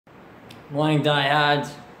Morning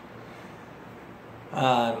diehards.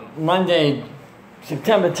 Monday,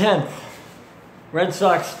 September 10th, Red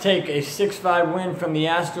Sox take a 6-5 win from the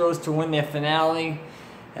Astros to win their finale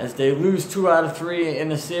as they lose 2 out of 3 in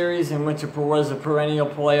the series, in which it was a perennial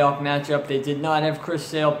playoff matchup. They did not have Chris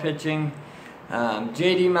Sale pitching.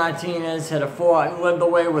 J.D. Martinez had led the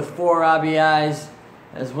way with 4 RBIs,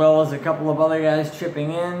 as well as a couple of other guys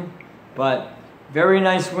chipping in. But very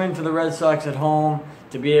nice win for the Red Sox at home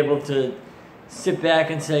to be able to sit back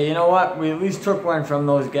and say, you know what, we at least took one from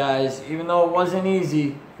those guys. Even though it wasn't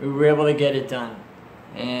easy, we were able to get it done.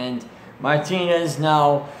 And Martinez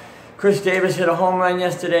now, Chris Davis hit a home run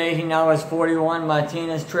yesterday. He now has 41.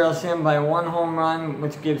 Martinez trails him by 1 home run,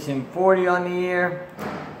 which gives him 40 on the year.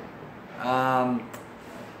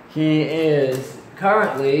 He is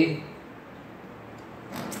currently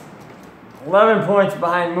 11 points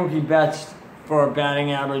behind Mookie Betts for a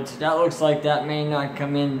batting average. That looks like that may not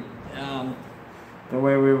come in the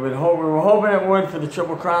way we would hope. We were hoping it would for the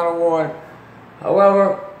Triple Crown Award.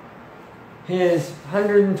 However, his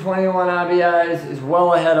 121 RBIs is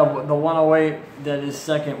well ahead of the 108 that is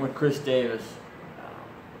second with Chris Davis.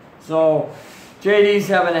 So, JD's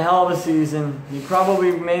having a hell of a season. He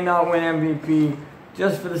probably may not win MVP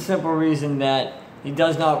just for the simple reason that he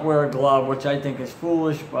does not wear a glove, which I think is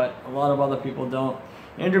foolish, but a lot of other people don't.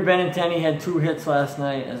 Andrew Benintendi had 2 hits last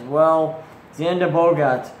night as well. Xander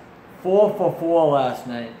Bogaerts, 4 for 4 last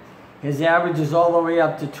night. His average is all the way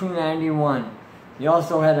up to 291. He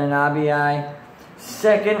also had an RBI,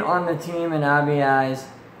 second on the team in RBIs,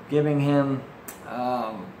 giving him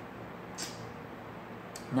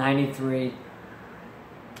 93.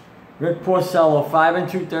 Rick Porcello, 5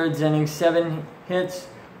 2/3 innings, 7 hits,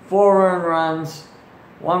 4 earned runs,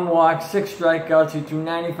 1 walk, 6 strikeouts. He threw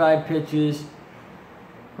 95 pitches.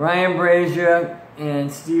 Ryan Brazier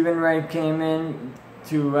and Stephen Wright came in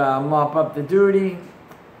to mop up the duty,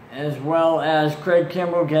 as well as Craig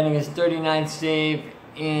Kimbrell getting his 39th save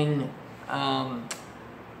in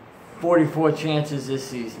 44 chances this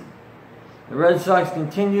season. The Red Sox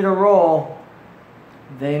continue to roll.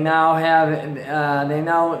 They now have have a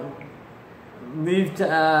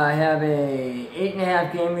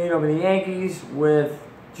 8.5 game lead over the Yankees with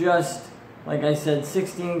just, like I said,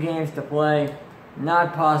 16 games to play.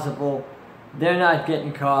 Not possible. They're not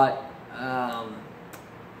getting caught.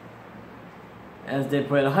 As they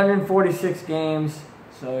played 146 games.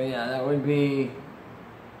 So yeah, that would be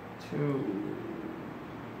 2,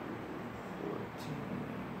 14,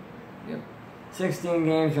 yep, 16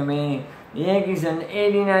 games remaining. The Yankees are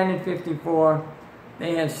 89 and 54.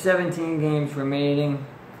 They have 17 games remaining.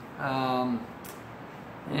 And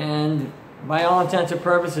by all intents and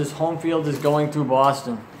purposes, home field is going through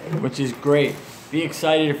Boston, which is great. Be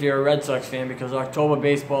excited if you're a Red Sox fan, because October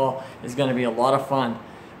baseball is going to be a lot of fun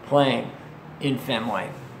playing in Fenway.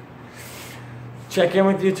 Check in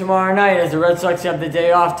with you tomorrow night as the Red Sox have the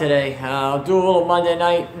day off today. I'll do a little Monday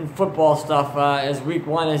night and football stuff as Week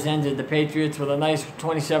 1 has ended. The Patriots with a nice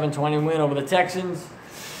 27-20 win over the Texans.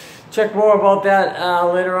 Check more about that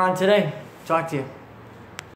later on today. Talk to you.